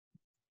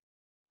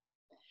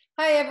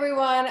Hi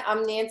everyone,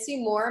 I'm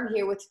Nancy Moore. I'm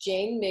here with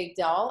Jane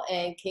Migdal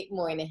and Kate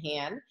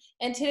Moynihan.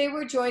 And today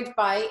we're joined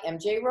by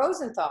MJ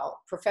Rosenthal,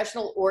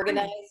 professional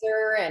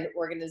organizer and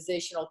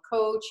organizational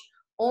coach,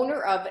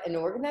 owner of An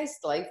Organized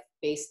Life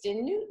based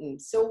in Newton.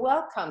 So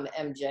welcome,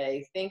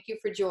 MJ. Thank you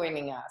for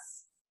joining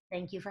us.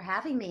 Thank you for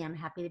having me. I'm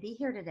happy to be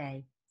here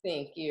today.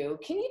 Thank you.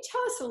 Can you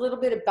tell us a little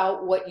bit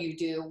about what you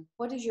do?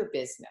 What is your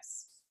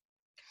business?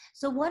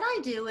 So what I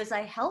do is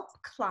I help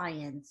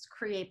clients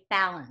create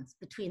balance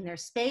between their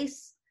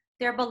space,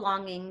 their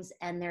belongings,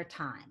 and their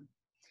time.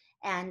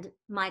 And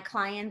my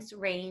clients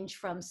range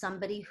from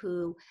somebody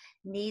who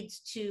needs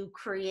to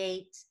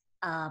create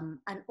an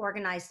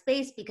organized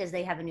space because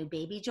they have a new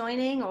baby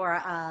joining or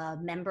a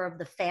member of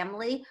the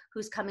family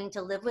who's coming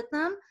to live with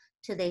them,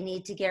 to they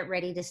need to get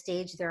ready to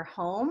stage their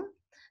home,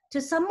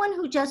 to someone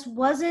who just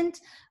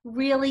wasn't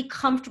really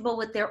comfortable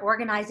with their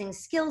organizing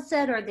skill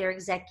set or their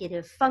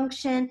executive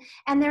function,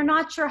 and they're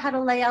not sure how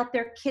to lay out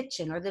their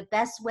kitchen or the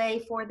best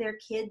way for their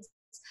kids'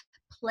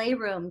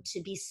 playroom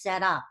to be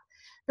set up.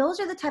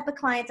 Those are the type of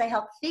clients I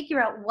help figure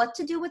out what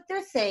to do with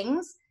their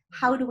things,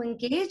 how to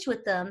engage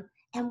with them,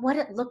 and what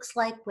it looks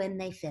like when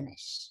they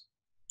finish.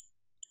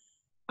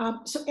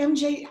 So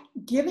MJ,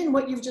 given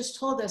what you've just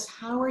told us,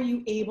 how are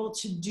you able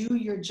to do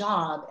your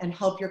job and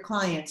help your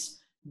clients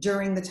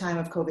during the time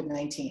of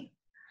COVID-19?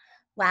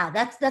 Wow,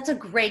 that's a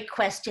great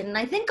question. And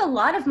I think a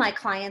lot of my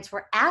clients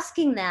were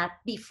asking that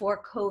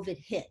before COVID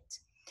hit.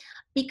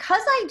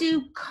 Because I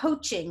do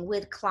coaching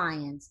with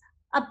clients,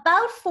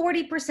 about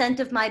 40%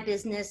 of my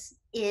business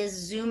is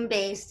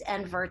Zoom-based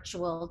and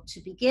virtual to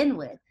begin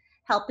with,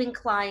 helping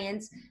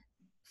clients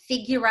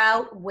figure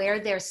out where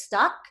they're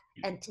stuck,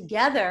 and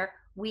together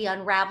we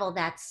unravel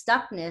that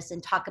stuckness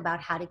and talk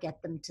about how to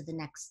get them to the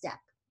next step.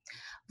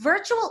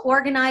 Virtual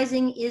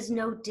organizing is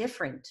no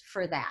different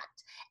for that.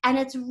 And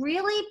it's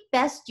really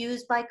best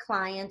used by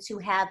clients who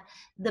have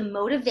the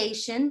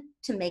motivation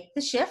to make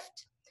the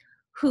shift,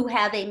 who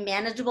have a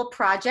manageable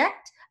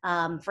project.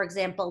 For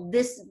example,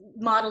 this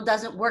model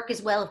doesn't work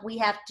as well if we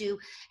have to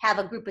have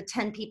a group of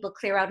 10 people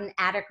clear out an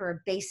attic or a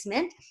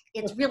basement.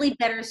 It's really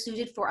better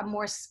suited for a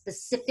more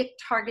specific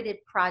targeted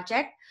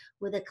project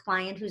with a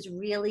client who's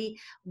really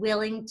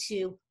willing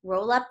to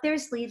roll up their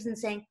sleeves and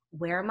saying,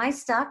 where am I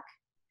stuck?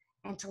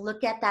 And to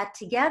look at that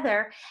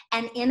together.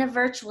 And in a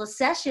virtual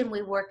session,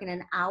 we work in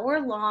an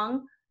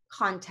hour-long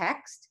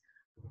context.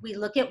 We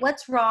look at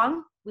what's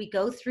wrong. We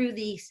go through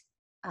these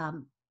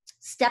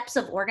steps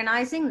of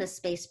organizing the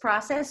space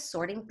process,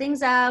 sorting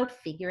things out,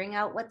 figuring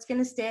out what's going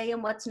to stay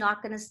and what's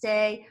not going to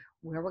stay,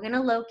 where we're going to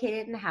locate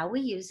it and how we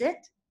use it.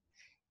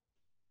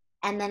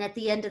 And then at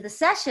the end of the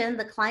session,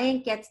 the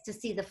client gets to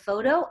see the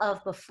photo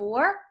of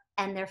before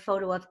and their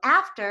photo of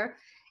after.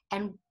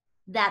 And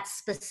that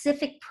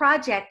specific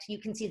project, you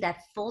can see that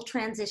full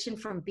transition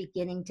from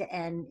beginning to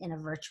end in a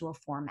virtual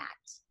format.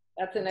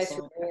 That's a nice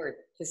reward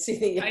to see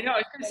the. I know, I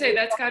was going to say,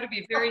 that's got to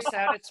be very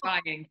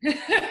satisfying.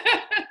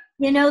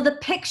 You know, the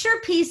picture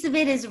piece of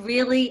it is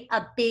really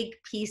a big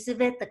piece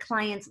of it. The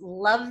clients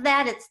love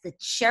that. It's the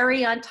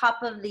cherry on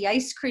top of the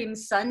ice cream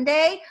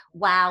sundae.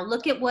 Wow,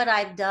 look at what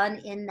I've done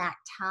in that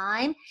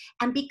time.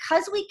 And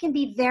because we can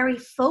be very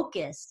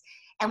focused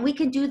and we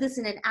can do this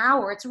in an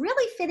hour, it's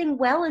really fitting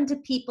well into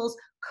people's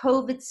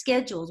COVID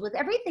schedules with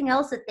everything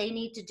else that they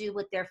need to do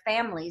with their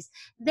families.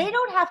 They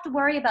don't have to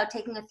worry about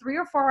taking a 3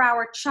 or 4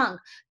 hour chunk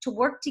to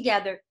work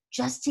together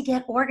just to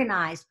get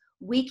organized.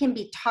 We can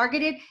be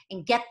targeted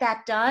and get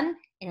that done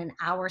in an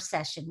hour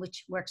session,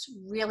 which works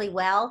really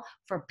well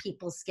for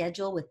people's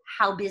schedule with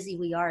how busy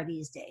we are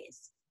these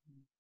days.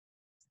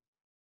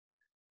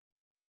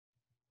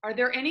 Are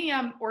there any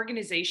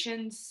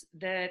organizations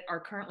that are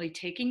currently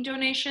taking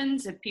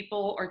donations if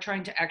people are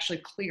trying to actually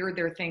clear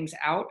their things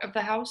out of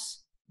the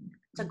house?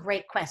 It's a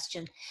great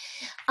question.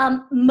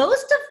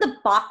 Most of the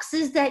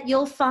boxes that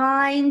you'll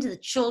find, the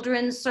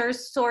children's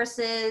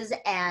sources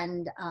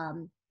and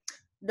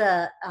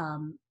the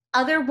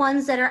other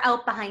ones that are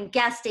out behind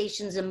gas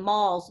stations and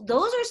malls,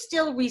 those are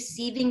still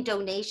receiving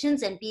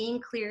donations and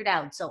being cleared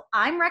out. So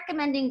I'm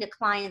recommending to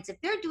clients, if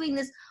they're doing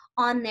this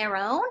on their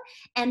own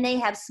and they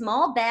have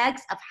small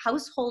bags of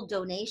household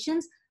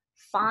donations,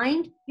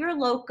 find your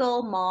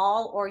local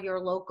mall or your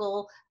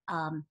local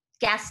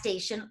gas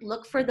station,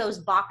 look for those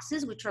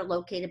boxes which are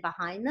located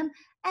behind them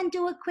and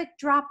do a quick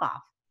drop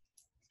off.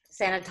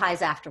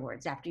 Sanitize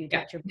afterwards after you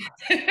get your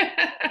box.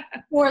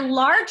 For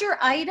larger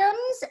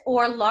items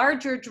or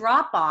larger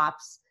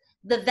drop-offs,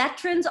 the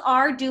veterans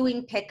are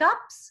doing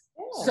pickups.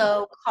 Oh.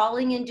 So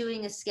calling and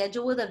doing a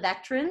schedule with the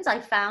veterans, I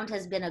found,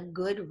 has been a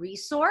good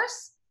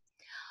resource.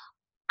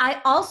 I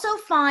also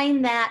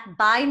find that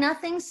buy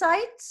nothing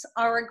sites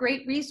are a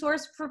great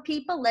resource for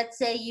people. Let's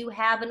say you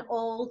have an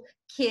old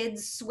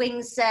kids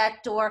swing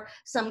set or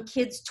some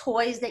kids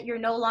toys that you're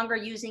no longer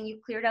using.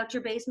 You cleared out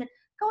your basement.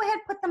 Go ahead,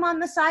 put them on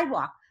the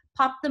sidewalk.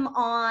 Pop them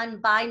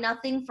on buy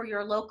nothing for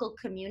your local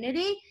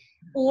community,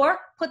 or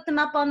put them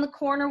up on the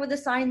corner with a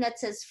sign that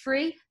says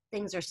free.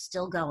 Things are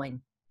still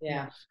going.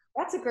 Yeah,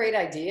 that's a great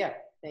idea.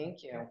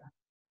 Thank you.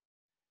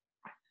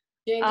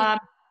 Jane,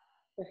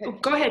 Oh,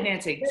 go ahead,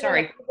 Nancy.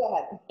 Sorry.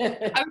 Go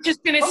ahead. I was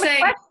just going to say,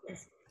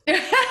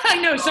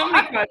 I know, so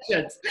many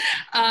questions.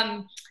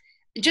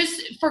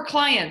 Just for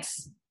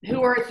clients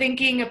who are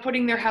thinking of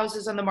putting their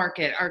houses on the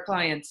market, our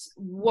clients,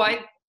 what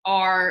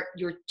are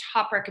your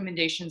top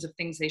recommendations of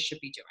things they should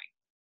be doing?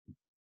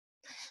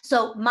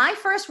 So my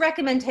first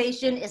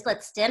recommendation is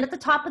let's stand at the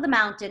top of the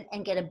mountain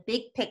and get a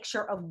big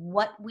picture of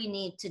what we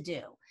need to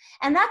do.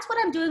 And that's what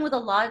I'm doing with a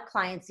lot of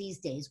clients these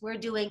days. We're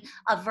doing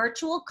a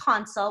virtual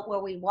consult where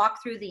we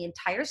walk through the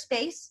entire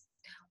space.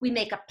 We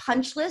make a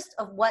punch list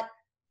of what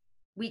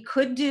we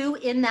could do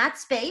in that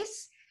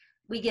space.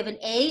 We give an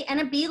A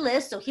and a B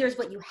list. So here's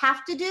what you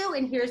have to do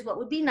and here's what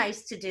would be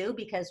nice to do,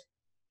 because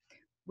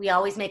we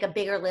always make a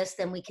bigger list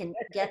than we can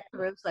get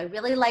through. So I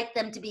really like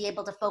them to be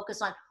able to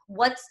focus on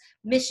what's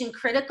mission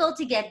critical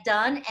to get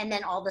done and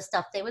then all the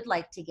stuff they would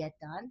like to get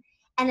done.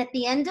 And at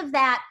the end of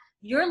that,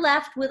 you're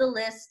left with a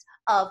list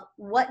of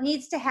what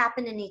needs to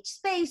happen in each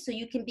space so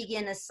you can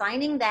begin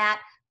assigning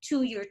that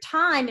to your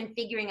time and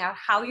figuring out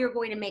how you're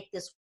going to make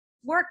this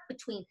work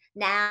between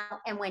now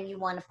and when you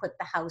want to put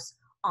the house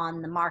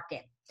on the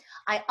market.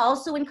 I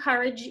also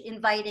encourage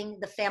inviting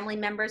the family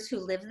members who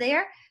live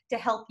there to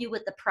help you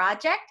with the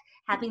project,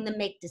 having them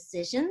make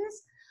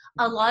decisions.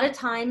 A lot of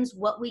times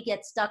what we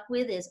get stuck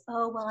with is,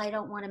 oh, well, I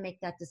don't want to make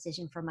that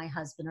decision for my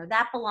husband, or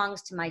that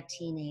belongs to my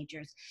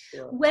teenagers.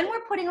 Sure. When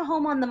we're putting a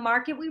home on the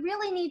market, we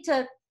really need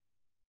to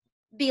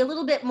be a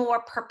little bit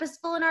more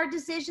purposeful in our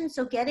decisions.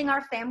 So getting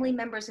our family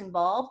members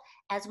involved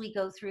as we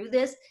go through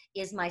this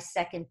is my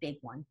second big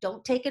one.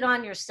 Don't take it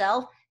on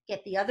yourself.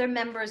 Get the other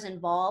members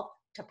involved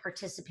to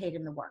participate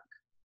in the work.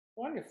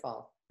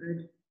 Wonderful.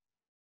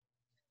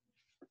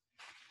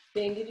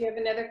 Jane, did you have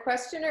another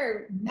question,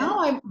 or?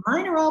 No,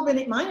 mine have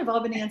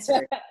all been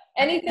answered.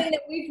 Anything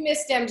that we've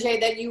missed, MJ,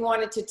 that you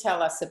wanted to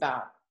tell us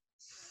about?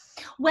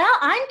 Well,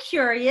 I'm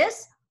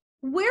curious,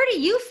 where do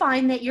you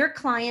find that your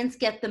clients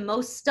get the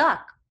most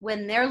stuck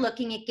when they're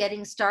looking at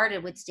getting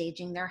started with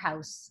staging their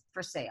house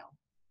for sale?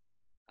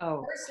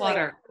 Oh,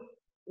 clutter.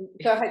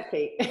 Go ahead,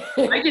 Kate.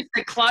 I just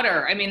said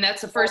clutter. I mean,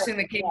 that's the first thing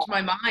that came to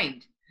my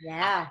mind.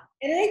 Yeah.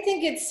 And I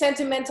think it's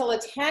sentimental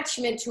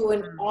attachment to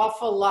an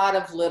awful lot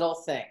of little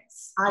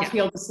things. I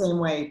feel the same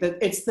way. That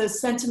it's the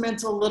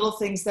sentimental little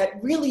things that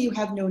really you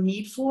have no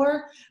need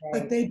for,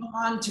 but they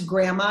belong to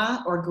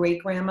grandma or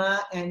great grandma,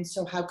 and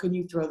so how can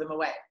you throw them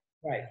away?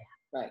 Right.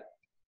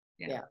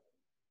 Yeah.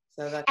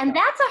 So that's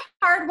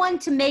a hard one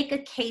to make a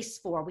case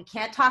for. We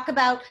can't talk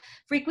about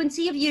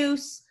frequency of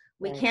use.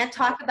 We can't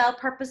talk about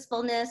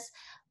purposefulness.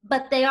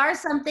 But they are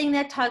something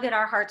that tug at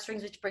our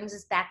heartstrings, which brings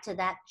us back to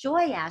that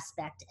joy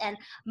aspect. And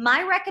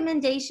my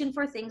recommendation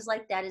for things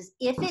like that is,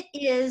 if it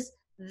is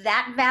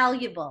that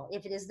valuable,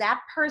 if it is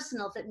that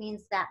personal, if it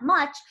means that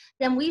much,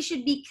 then we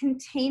should be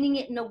containing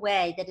it in a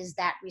way that is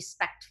that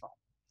respectful.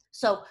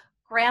 So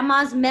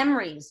grandma's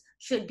memories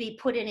should be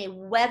put in a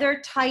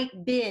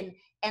weather-tight bin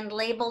and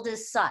labeled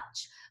as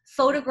such.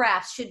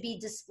 Photographs should be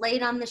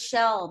displayed on the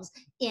shelves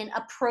in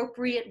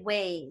appropriate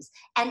ways.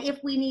 And if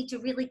we need to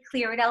really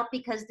clear it out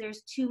because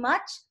there's too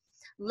much,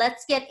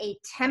 let's get a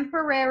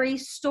temporary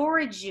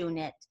storage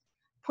unit.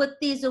 Put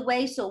these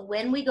away so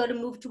when we go to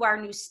move to our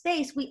new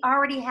space, we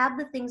already have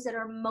the things that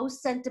are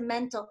most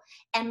sentimental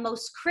and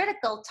most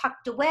critical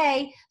tucked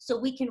away so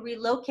we can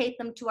relocate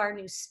them to our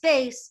new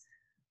space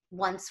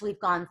once we've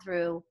gone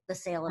through the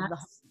sale of the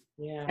home.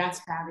 Yeah. That's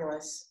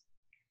fabulous.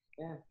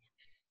 Yeah.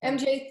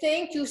 MJ,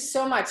 thank you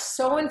so much.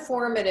 So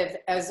informative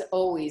as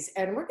always.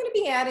 And we're going to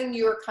be adding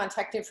your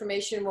contact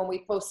information when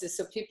we post this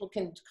so people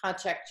can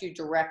contact you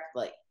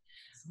directly.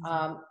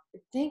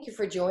 Thank you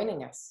for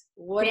joining us.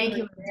 Thank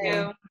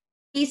you.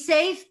 Be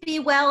safe, be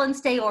well, and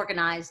stay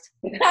organized.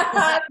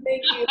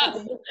 Thank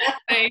you.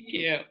 Thank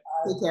you.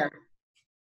 Take care.